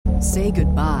Say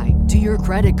goodbye to your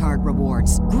credit card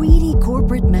rewards. Greedy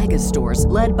corporate mega stores,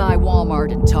 led by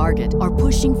Walmart and Target, are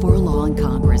pushing for a law in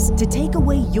Congress to take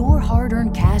away your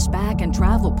hard-earned cash back and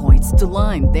travel points to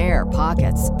line their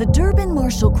pockets. The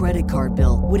Durbin-Marshall credit card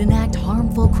bill would enact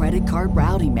harmful credit card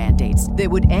routing mandates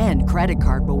that would end credit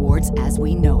card rewards as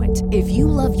we know it. If you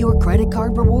love your credit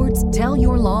card rewards, tell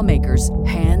your lawmakers,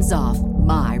 hands off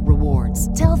my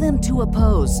rewards. Tell them to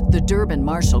oppose the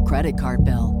Durbin-Marshall credit card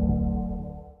bill.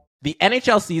 The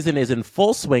NHL season is in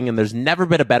full swing, and there's never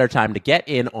been a better time to get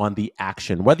in on the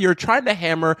action. Whether you're trying to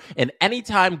hammer an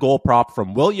anytime goal prop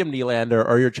from William Nylander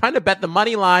or you're trying to bet the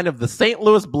money line of the St.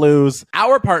 Louis Blues,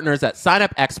 our partners at Sign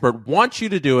Up Expert want you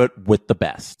to do it with the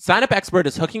best. Sign Up Expert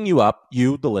is hooking you up,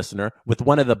 you, the listener, with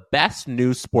one of the best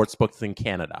new sportsbooks in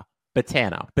Canada.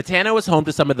 Betano. Betano is home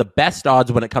to some of the best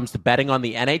odds when it comes to betting on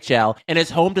the NHL and is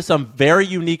home to some very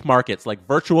unique markets like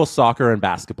virtual soccer and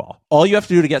basketball. All you have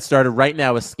to do to get started right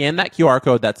now is scan that QR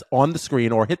code that's on the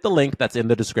screen or hit the link that's in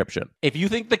the description. If you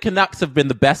think the Canucks have been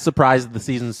the best surprise of the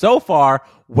season so far,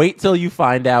 wait till you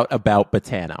find out about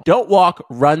Betano. Don't walk,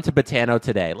 run to Betano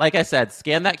today. Like I said,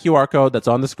 scan that QR code that's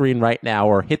on the screen right now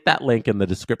or hit that link in the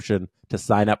description to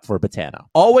sign up for Betano.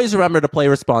 Always remember to play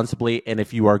responsibly, and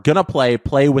if you are going to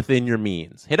play within your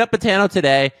means. Hit up Betano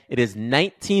today. It is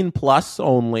 19 plus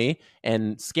only,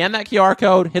 and scan that QR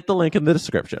code, hit the link in the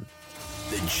description.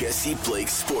 The Jesse Blake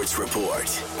Sports Report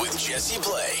with Jesse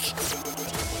Blake.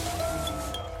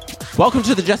 Welcome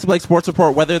to the Jesse Blake Sports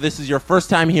Report. Whether this is your first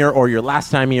time here or your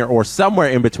last time here or somewhere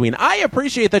in between, I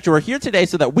appreciate that you are here today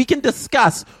so that we can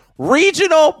discuss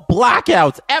regional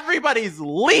blackouts, everybody's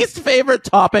least favorite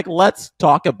topic. Let's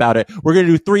talk about it. We're going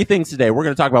to do three things today. We're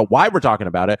going to talk about why we're talking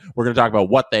about it. We're going to talk about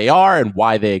what they are and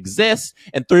why they exist.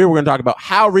 And three, we're going to talk about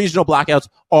how regional blackouts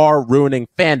are ruining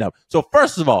fandom. So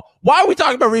first of all, why are we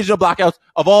talking about regional blackouts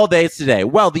of all days today?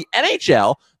 Well, the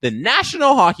NHL, the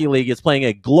National Hockey League, is playing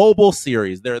a global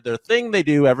series. Their thing they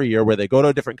do every year where they go to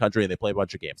a different country and they play a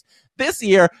bunch of games. This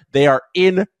year, they are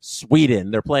in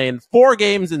Sweden. They're playing 4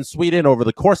 games in Sweden over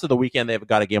the course of the weekend. They've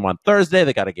got a game on Thursday.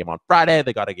 They got a game on Friday.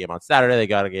 They got a game on Saturday. They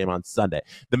got a game on Sunday.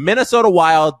 The Minnesota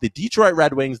Wild, the Detroit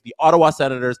Red Wings, the Ottawa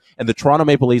Senators, and the Toronto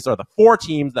Maple Leafs are the 4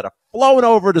 teams that have flown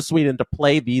over to Sweden to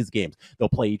play these games. They'll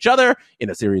play each other in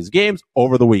a series of games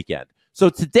over the weekend. So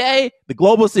today, the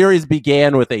Global Series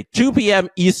began with a 2 p.m.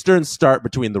 Eastern start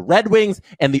between the Red Wings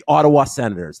and the Ottawa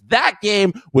Senators. That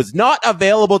game was not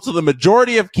available to the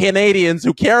majority of Canadians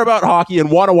who care about hockey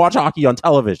and want to watch hockey on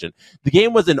television. The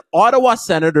game was an Ottawa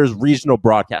Senators regional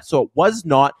broadcast, so it was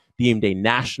not deemed a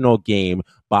national game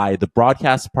by the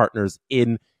broadcast partners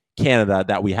in Canada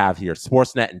that we have here,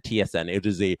 Sportsnet and TSN. It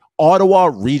is a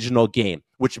Ottawa regional game,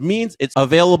 which means it's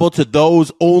available to those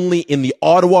only in the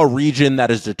Ottawa region that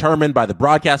is determined by the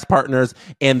broadcast partners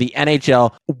and the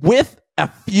NHL, with a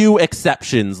few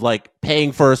exceptions, like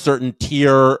paying for a certain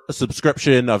tier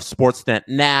subscription of Sportsnet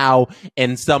Now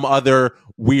and some other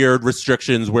weird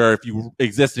restrictions where if you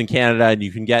exist in Canada and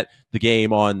you can get the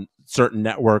game on certain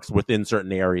networks within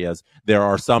certain areas, there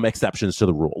are some exceptions to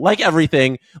the rule. Like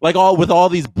everything, with all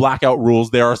these blackout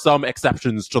rules, there are some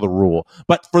exceptions to the rule.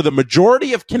 But for the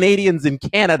majority of Canadians in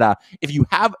Canada, if you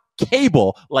have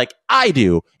cable like I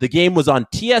do, the game was on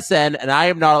TSN, and I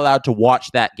am not allowed to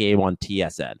watch that game on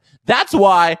TSN. That's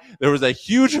why there was a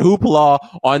huge hoopla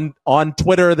on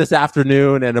Twitter this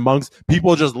afternoon and amongst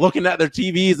people just looking at their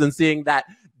TVs and seeing that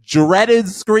dreaded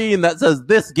screen that says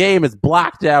this game is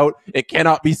blacked out. It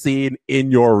cannot be seen in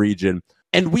your region.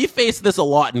 And we face this a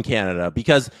lot in Canada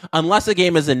because unless a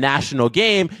game is a national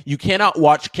game, you cannot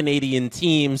watch Canadian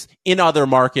teams in other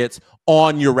markets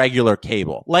on your regular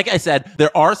cable. Like I said,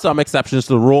 there are some exceptions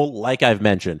to the rule, like I've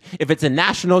mentioned. If it's a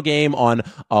national game on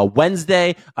a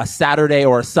Wednesday, a Saturday,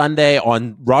 or a Sunday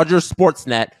on Rogers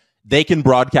Sportsnet, they can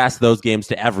broadcast those games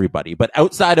to everybody. But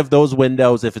outside of those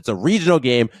windows, if it's a regional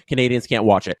game, Canadians can't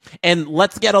watch it. And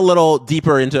let's get a little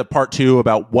deeper into part 2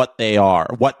 about what they are,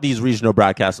 what these regional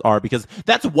broadcasts are, because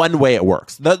that's one way it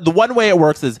works. The one way it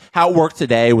works is how it works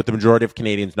today with the majority of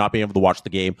Canadians not being able to watch the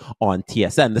game on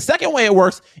TSN. The second way it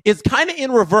works is kind of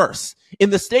in reverse. In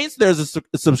the States, there's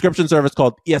a subscription service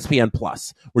called ESPN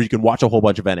Plus, where you can watch a whole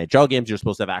bunch of NHL games. You're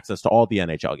supposed to have access to all the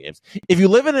NHL games. If you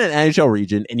live in an NHL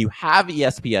region and you have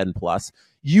ESPN Plus,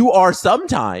 you are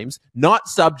sometimes not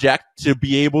subject to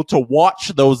be able to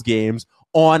watch those games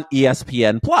on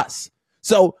ESPN Plus.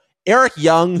 So Eric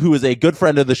Young, who is a good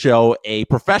friend of the show, a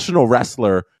professional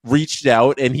wrestler, reached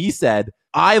out and he said,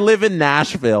 I live in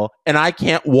Nashville and I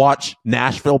can't watch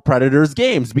Nashville Predators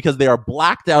games because they are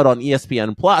blacked out on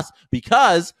ESPN Plus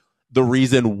because the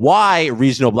reason why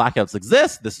regional blackouts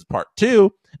exist. This is part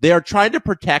 2. They are trying to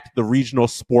protect the regional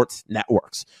sports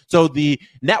networks. So the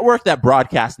network that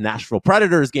broadcasts Nashville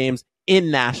Predators games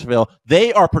in Nashville,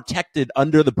 they are protected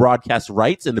under the broadcast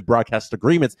rights and the broadcast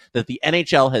agreements that the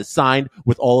NHL has signed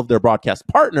with all of their broadcast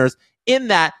partners, in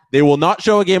that they will not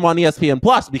show a game on ESPN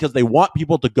Plus because they want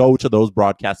people to go to those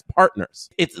broadcast partners.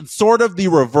 It's sort of the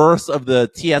reverse of the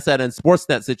TSN and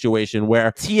Sportsnet situation,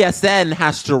 where TSN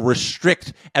has to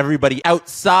restrict everybody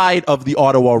outside of the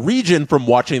Ottawa region from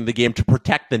watching the game to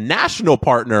protect the national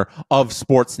partner of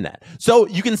Sportsnet. So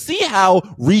you can see how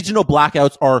regional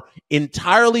blackouts are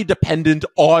entirely dependent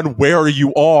on where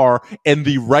you are and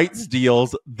the rights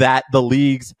deals that the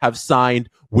leagues have signed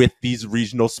with these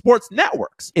regional sports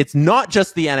networks. It's not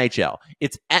just the NHL.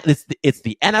 It's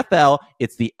the NFL.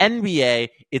 It's the NBA.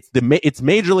 It's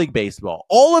Major League Baseball.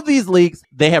 All of these leagues,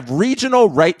 they have regional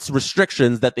rights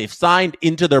restrictions that they've signed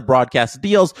into their broadcast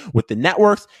deals with the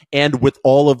networks and with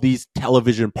all of these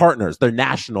television partners, their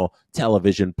national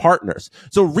television partners.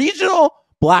 So regional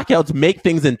blackouts make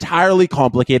things entirely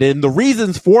complicated, and the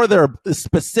reasons for their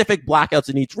specific blackouts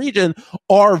in each region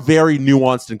are very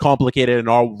nuanced and complicated and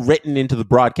are written into the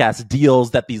broadcast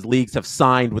deals that these leagues have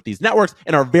signed with these networks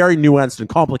and are very nuanced and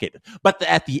complicated. But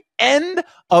at the end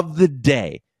of the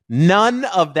day, none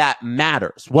of that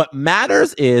matters. What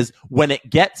matters is when it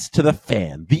gets to the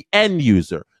fan, the end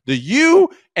user, the you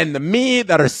and the me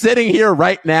that are sitting here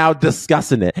right now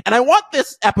discussing it. And I want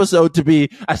this episode to be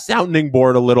a sounding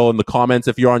board a little in the comments.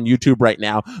 If you're on YouTube right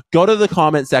now, go to the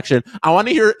comment section. I want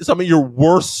to hear some of your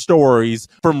worst stories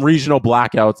from regional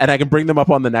blackouts, and I can bring them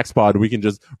up on the next pod. We can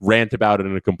just rant about it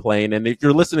and complain. And if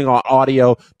you're listening on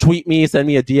audio, tweet me, send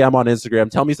me a DM on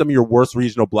Instagram. Tell me some of your worst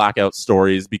regional blackout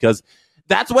stories, because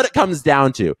that's what it comes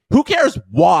down to. Who cares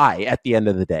why at the end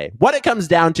of the day? What it comes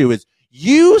down to is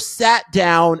you sat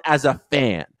down as a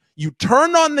fan. You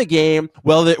turned on the game,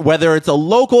 whether it's a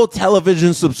local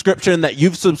television subscription that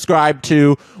you've subscribed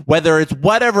to, whether it's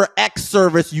whatever X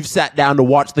service you've sat down to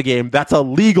watch the game, that's a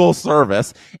legal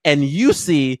service, and you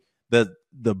see the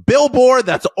billboard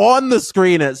that's on the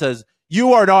screen and it says,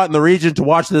 "You are not in the region to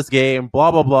watch this game,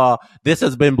 blah, blah, blah. This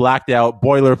has been blacked out,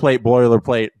 boilerplate, blah,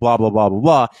 blah, blah, blah,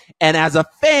 blah." And as a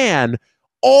fan,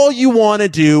 all you want to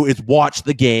do is watch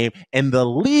the game, and the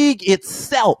league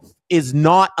itself is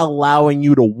not allowing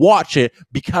you to watch it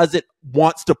because it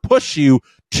wants to push you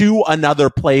to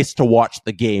another place to watch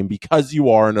the game because you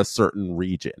are in a certain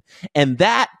region. And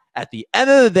that, at the end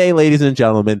of the day, ladies and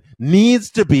gentlemen, needs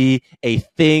to be a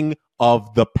thing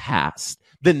of the past.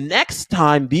 The next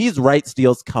time these rights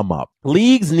deals come up,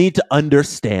 leagues need to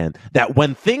understand that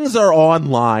when things are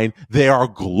online, they are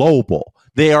global.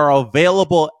 They are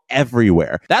available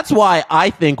everywhere. That's why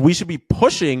I think we should be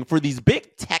pushing for these big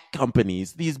tech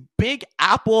companies, these big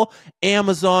Apple,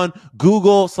 Amazon,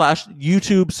 Google /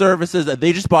 YouTube services.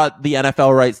 They just bought the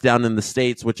NFL rights down in the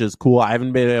States, which is cool. I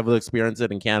haven't been able to experience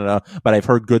it in Canada, but I've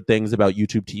heard good things about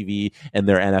YouTube TV and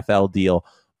their NFL deal.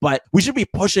 But we should be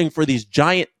pushing for these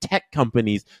giant tech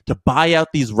companies to buy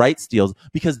out these rights deals,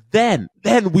 because then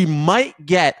we might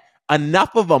get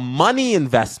enough of a money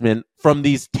investment from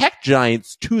these tech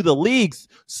giants to the leagues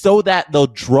so that they'll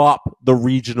drop the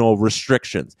regional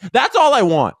restrictions. That's all I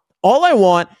want. All I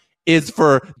want is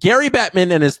for Gary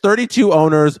Bettman and his 32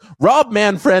 owners, Rob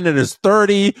Manfred and his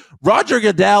 30, Roger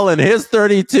Goodell and his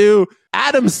 32,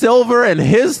 Adam Silver and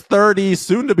his 30,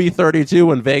 soon to be 32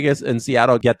 when Vegas and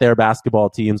Seattle get their basketball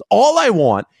teams. All I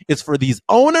want is for these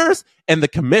owners and the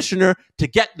commissioner to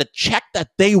get the check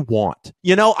that they want.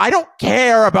 You know, I don't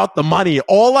care about the money.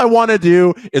 All I want to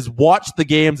do is watch the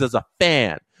games as a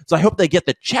fan. So I hope they get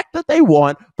the check that they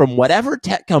want from whatever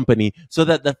tech company so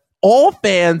that all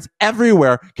fans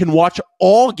everywhere can watch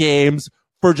all games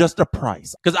for just a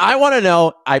price. Because I want to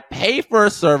know, I pay for a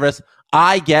service,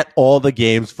 I get all the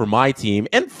games for my team,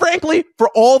 and frankly, for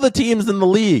all the teams in the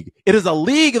league. It is a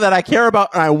league that I care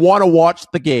about, and I want to watch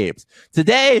the games.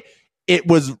 Today, it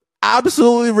was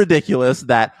absolutely ridiculous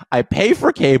that I pay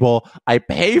for cable, I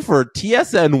pay for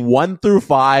TSN 1 through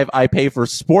 5, I pay for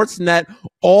Sportsnet,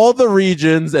 all the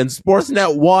regions, and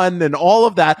Sportsnet 1, and all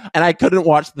of that, and I couldn't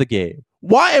watch the game.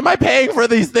 Why am I paying for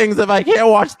these things if I can't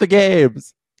watch the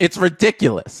games? It's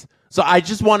ridiculous. So I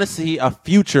just want to see a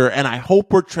future, and I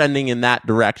hope we're trending in that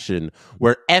direction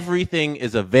where everything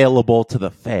is available to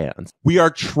the fans. We are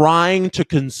trying to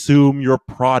consume your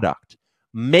product.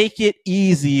 Make it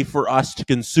easy for us to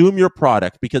consume your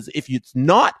product, because if it's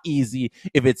not easy,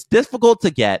 if it's difficult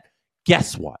to get,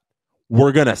 guess what?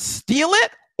 We're going to steal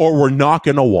it or we're not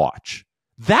going to watch.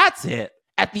 That's it.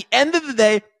 At the end of the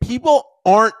day, people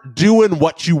aren't doing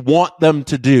what you want them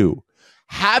to do.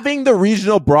 Having the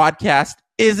regional broadcast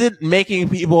isn't making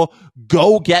people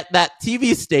go get that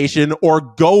TV station or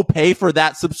go pay for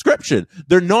that subscription.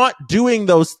 They're not doing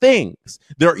those things.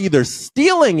 They're either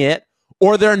stealing it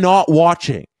or they're not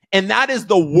watching. And that is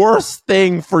the worst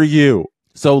thing for you.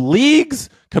 So leagues,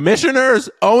 commissioners,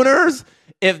 owners,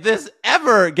 if this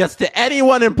ever gets to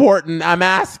anyone important, I'm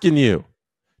asking you,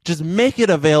 just make it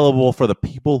available for the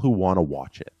people who want to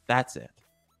watch it. That's it.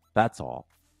 That's all.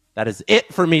 That is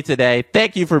it for me today.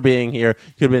 Thank you for being here.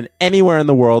 You could have been anywhere in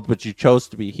the world, but you chose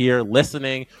to be here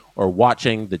listening or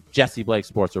watching the Jesse Blake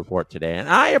Sports Report today. And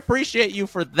I appreciate you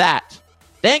for that.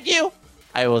 Thank you.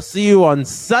 I will see you on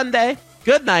Sunday.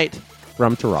 Good night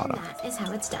from Toronto. And that is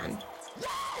how it's done.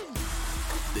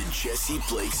 The Jesse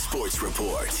Blake Sports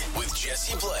Report with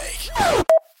Jesse Blake.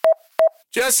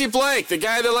 Jesse Blake, the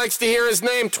guy that likes to hear his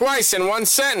name twice in one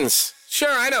sentence.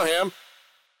 Sure, I know him.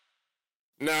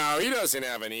 No, he doesn't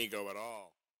have an ego at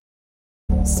all.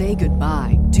 Say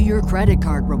goodbye to your credit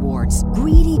card rewards.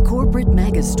 Greedy corporate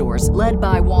mega stores, led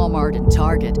by Walmart and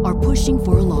Target, are pushing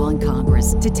for a law in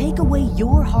Congress to take away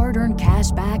your hard-earned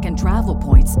cash back and travel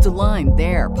points to line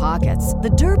their pockets. The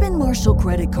Durbin-Marshall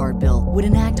credit card bill would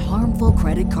enact harmful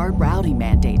credit card routing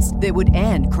mandates that would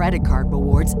end credit card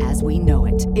rewards as we know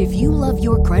it. If you love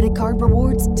your credit card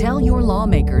rewards, tell your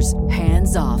lawmakers,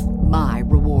 hands off my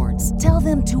rewards. Tell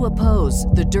them to oppose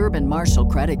the Durbin-Marshall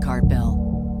credit card bill.